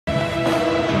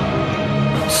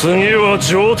次は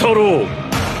丈太郎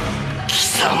貴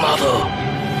様だ。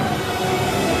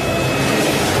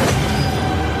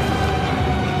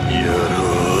やろ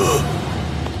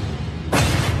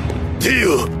うディ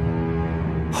オ。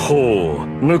ほう、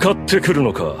向かってくる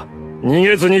のか。逃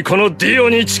げずにこのディ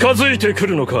オに近づいてく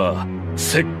るのか。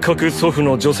せっかく祖父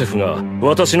のジョセフが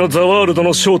私のザワールド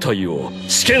の正体を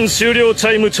試験終了チ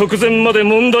ャイム直前まで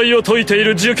問題を解いてい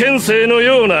る受験生の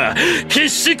ような必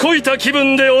死こいた気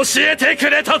分で教えてく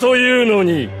れたというの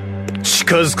に。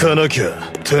近づかなきゃ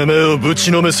てめえをぶ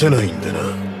ちのめせないんでな。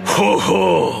ほ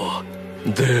ほう、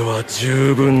では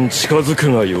十分近づ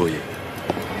くがよい。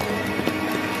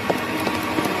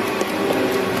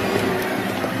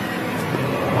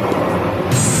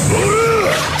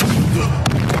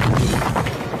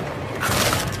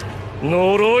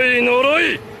呪い呪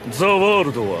い。ザワー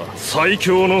ルドは最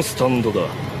強のスタンドだ。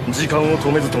時間を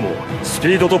止めずともスピ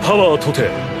ードとパワーとて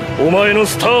お前の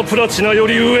スタープラチナよ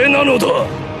り上なのだ。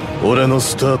俺の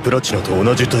スタープラチナと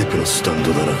同じタイプのスタン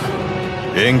ドだな。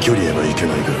遠距離へはいけ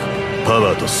ないがパ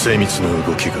ワーと精密な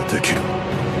動きができる。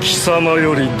貴様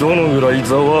よりどのぐらい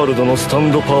ザワールドのスタ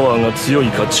ンドパワーが強い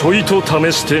かちょいと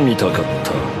試してみたかっ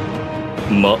た。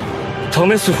ま、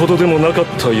試すほどでもなかっ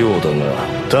たよう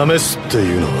だが。試すって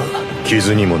いうのは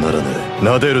傷にもならねえ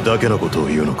撫でるだけのことを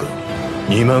言うのか。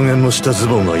2万円もしたズ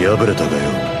ボンが破れたがよ。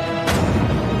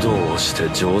どうして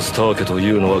ジョースター家とい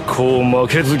うのはこう負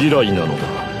けず嫌いなのだ。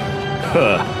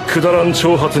はあ、くだらん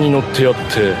挑発に乗ってやっ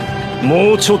て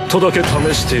もうちょっとだけ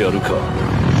試してやるか。